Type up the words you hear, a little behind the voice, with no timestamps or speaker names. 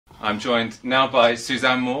I'm joined now by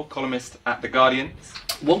Suzanne Moore, columnist at The Guardian.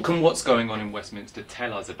 What can what's going on in Westminster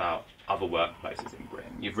tell us about other workplaces in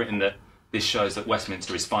Britain? You've written that this shows that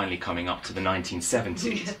Westminster is finally coming up to the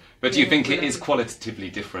 1970s. But do you think it is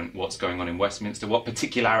qualitatively different what's going on in Westminster? What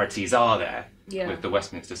particularities are there with the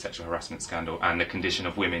Westminster sexual harassment scandal and the condition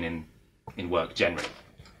of women in work generally?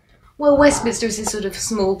 Well, Westminster is this sort of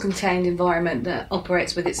small, contained environment that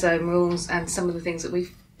operates with its own rules, and some of the things that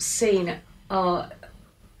we've seen are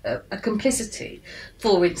a complicity.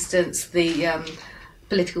 For instance, the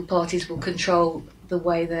political parties will control the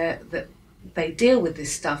way that they deal with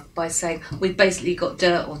this stuff by saying, we've basically got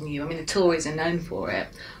dirt on you. I mean, the Tories are known for it.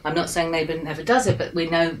 I'm not saying Labour never does it, but we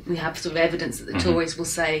have sort of evidence that the Tories will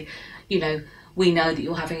say, you know, we know that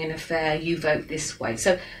you're having an affair, you vote this way.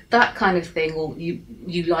 So that kind of thing, or you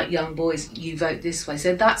like young boys, you vote this way.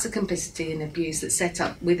 So that's a complicity and abuse that's set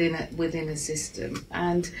up within a system.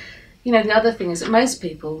 And you know, the other thing is that most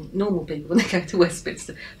people, normal people, when they go to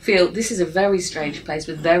Westminster, feel this is a very strange place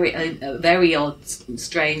with very odd,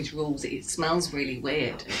 strange rules. It smells really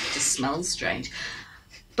weird. It just smells strange.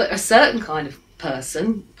 But a certain kind of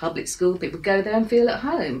person, public school people, go there and feel at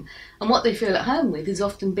home. And what they feel at home with is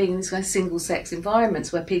often being in these kind of single-sex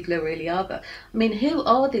environments where people are really other. I mean, who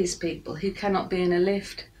are these people who cannot be in a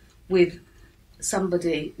lift with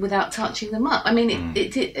somebody without touching them up? I mean,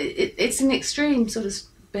 it's an extreme sort of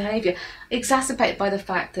behaviour, exacerbated by the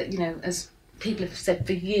fact that, you know, as people have said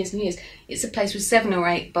for years and years, it's a place with 7 or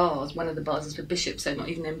 8 bars. One of the bars is for bishops, so not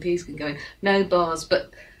even MPs can go in. No bars,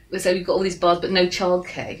 but so we've got all these bars, but no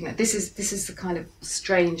childcare. You know, this is the kind of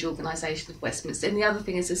strange organisation of Westminster. And the other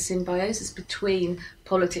thing is a symbiosis between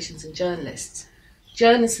politicians and journalists.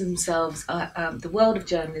 Journalists themselves, the world of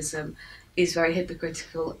journalism is very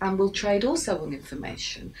hypocritical and will trade also on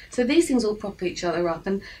information. So these things all prop each other up,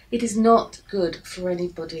 and it is not good for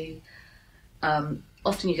anybody.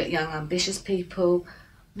 Often you get young, ambitious people,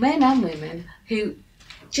 men and women, who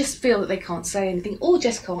just feel that they can't say anything or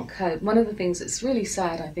just can't cope. One of the things that's really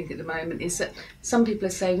sad, I think, at the moment is that some people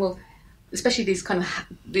are saying, well, especially these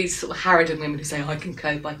sort of Harridan women who say, I can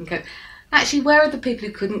cope. Actually, where are the people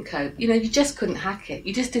who couldn't cope? You know, you just couldn't hack it.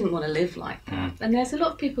 You just didn't want to live like that. And there's a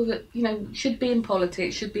lot of people that, you know, should be in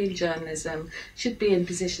politics, should be in journalism, should be in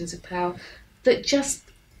positions of power, that just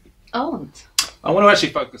aren't. I want to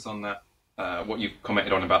actually focus on that, what you've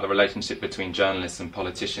commented on about the relationship between journalists and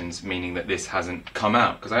politicians, meaning that this hasn't come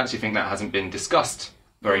out, because I actually think that hasn't been discussed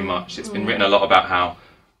very much. It's been written a lot about how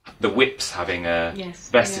the whips having a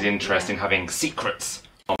vested interest in having secrets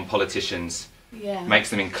on politicians makes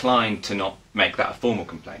them inclined to not make that a formal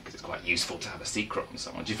complaint, because it's quite useful to have a secret on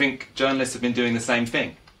someone. Do you think journalists have been doing the same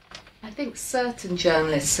thing? I think certain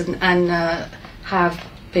journalists have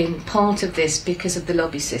been part of this because of the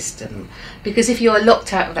lobby system. Because if you are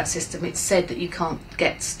locked out of that system, it's said that you can't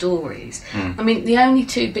get stories. I mean, the only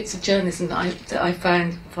 2 bits of journalism that I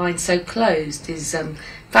find so closed is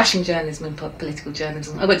fashion journalism and political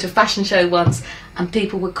journalism. I went to a fashion show once and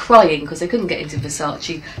people were crying because they couldn't get into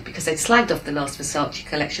Versace because they'd slagged off the last Versace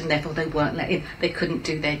collection, therefore they weren't let in. They couldn't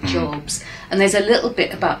do their jobs. And there's a little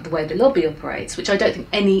bit about the way the lobby operates, which I don't think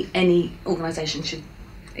any organisation should,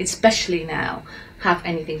 especially now, have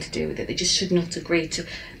anything to do with it. They just should not agree to,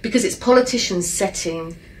 because it's politicians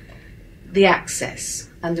setting the access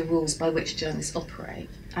and the rules by which journalists operate.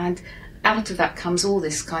 And out of that comes all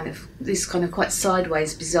this kind of quite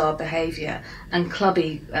sideways, bizarre behaviour and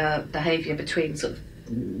clubby behaviour between sort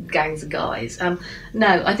of gangs of guys.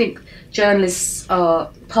 No, I think journalists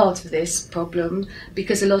are part of this problem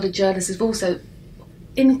because a lot of journalists have also,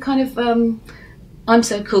 in kind of I'm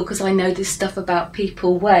so cool because I know this stuff about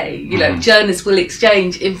people way. You know, journalists will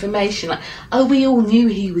exchange information like, oh, we all knew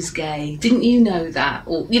he was gay. Didn't you know that?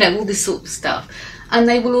 Or, you know, all this sort of stuff. And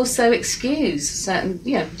they will also excuse certain,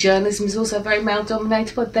 you know, journalism is also very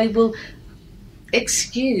male-dominated, but they will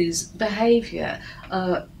excuse behaviour,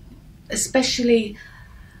 especially,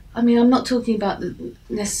 I mean, I'm not talking about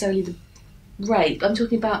necessarily the rape, I'm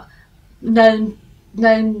talking about known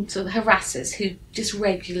sort of harassers who just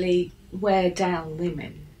regularly wear down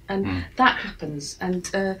women. And that happens.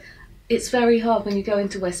 And it's very hard when you go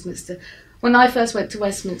into Westminster. When I first went to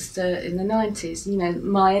Westminster in the 90s, you know,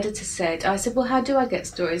 my editor said, I said, well, how do I get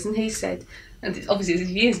stories? And he said, and obviously this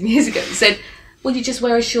was years and years ago, he said, well, you just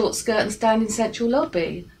wear a short skirt and stand in central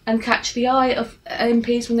lobby and catch the eye of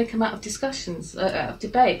MPs when they come out of discussions, out of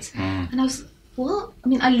debates. And I was, what? I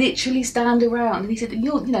mean, I literally stand around. And he said,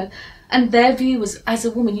 you know, and their view was, as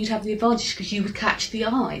a woman, you'd have the advantage because you would catch the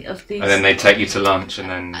eye of these. And then they'd take you to lunch, and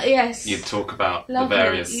then yes, you'd talk about lovely. the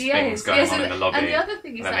various things going on in the lobby. And the other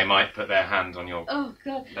thing is, and then they might put their hand on your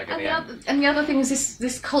leg at the end. And the other thing is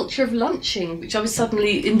this culture of lunching, which I was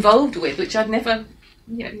suddenly involved with, which I'd never,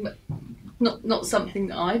 not something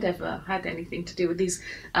that I'd ever had anything to do with, these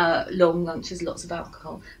long lunches, lots of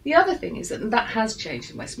alcohol. The other thing is that has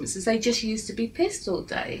changed in Westminster. They just used to be pissed all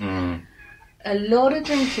day. A lot of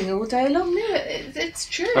drinking all day long. No, it's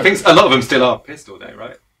true. I think a lot of them still are pissed all day,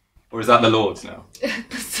 right? Or is that the Lords now?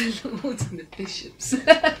 That's the Lords and the bishops.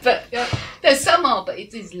 But no, some are, but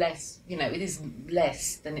it is less. It is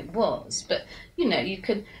less than it was. But you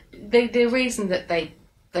can. The reason that they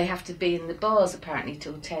have to be in the bars apparently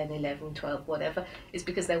till 10, 11, 12, whatever, is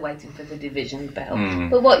because they're waiting for the division bell.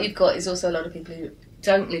 But what you've got is also a lot of people who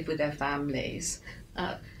don't live with their families.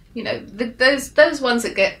 Those ones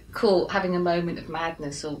that get caught having a moment of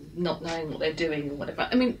madness or not knowing what they're doing or whatever.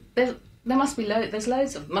 I mean, there must be there's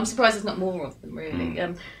loads of them. I'm surprised there's not more of them, really.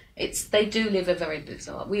 They do live a very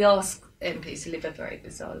bizarre. We ask MPs to live a very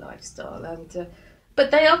bizarre lifestyle, and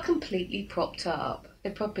but they are completely propped up. They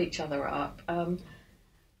prop each other up.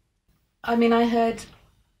 I mean, I heard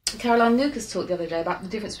Caroline Lucas talked the other day about the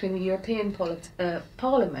difference between the European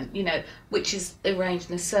Parliament, which is arranged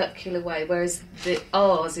in a circular way, whereas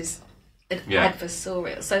ours is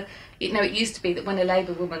adversarial. So, it used to be that when a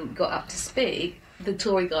Labour woman got up to speak, the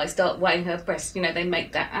Tory guys start weighing her breasts. They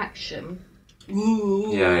make that action.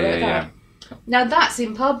 Ooh, yeah. Now that's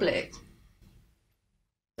in public.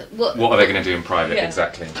 What are they going to do in private? Yeah.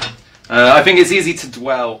 Exactly. I think it's easy to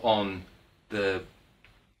dwell on the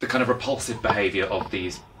kind of repulsive behaviour of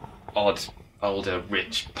these odd, older,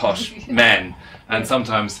 rich, posh men, and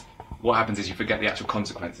sometimes what happens is you forget the actual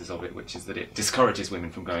consequences of it, which is that it discourages women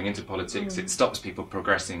from going into politics. It stops people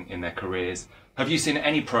progressing in their careers. Have you seen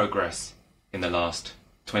any progress in the last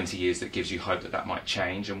 20 years that gives you hope that might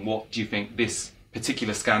change? And what do you think this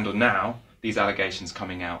particular scandal now, these allegations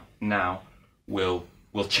coming out now, will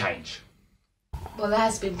change? Well, there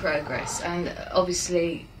has been progress, and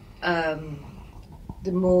obviously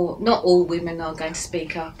not all women are going to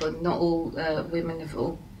speak up, and not all women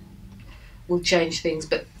will change things.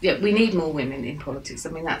 But we need more women in politics. I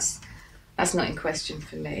mean, that's not in question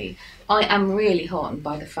for me. I am really heartened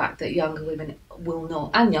by the fact that younger women will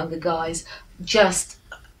not, and younger guys, just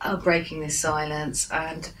are breaking this silence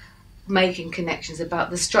and making connections about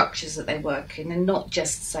the structures that they work in, and not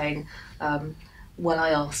just saying, well, I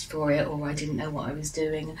asked for it, or I didn't know what I was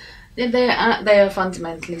doing. They are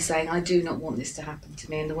fundamentally saying, I do not want this to happen to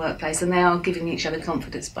me in the workplace, and they are giving each other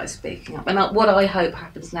confidence by speaking up. And what I hope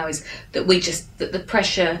happens now is that that the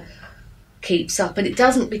pressure keeps up, and it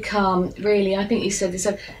doesn't become really, I think you said this,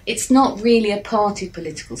 it's not really a party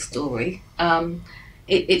political story.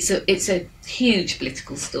 It's a huge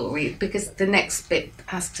political story, because the next bit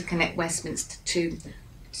has to connect Westminster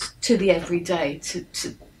to the everyday, to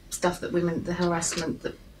stuff that the harassment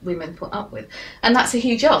that women put up with. And that's a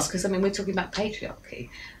huge ask, because we're talking about patriarchy.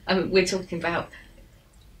 We're talking about,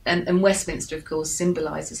 and Westminster, of course,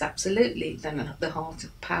 symbolises absolutely the heart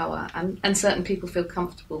of power, and certain people feel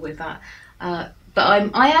comfortable with that.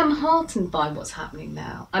 But I am heartened by what's happening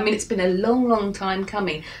now. It's been a long, long time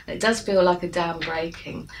coming. It does feel like a dam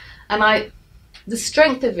breaking. And the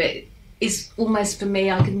strength of it is almost, for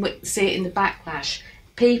me, I can see it in the backlash.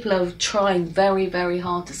 People are trying very, very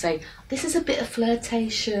hard to say, this is a bit of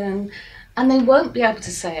flirtation, and they won't be able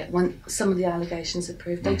to say it when some of the allegations are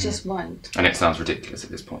proved. They just won't. And it sounds ridiculous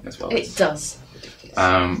at this point as well. It does.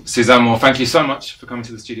 Ridiculous. Suzanne Moore, thank you so much for coming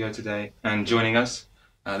to the studio today and joining us.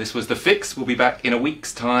 This was The Fix. We'll be back in a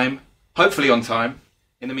week's time, hopefully on time.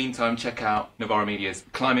 In the meantime, check out Novara Media's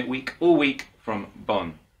Climate Week all week from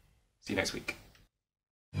Bonn. See you next week.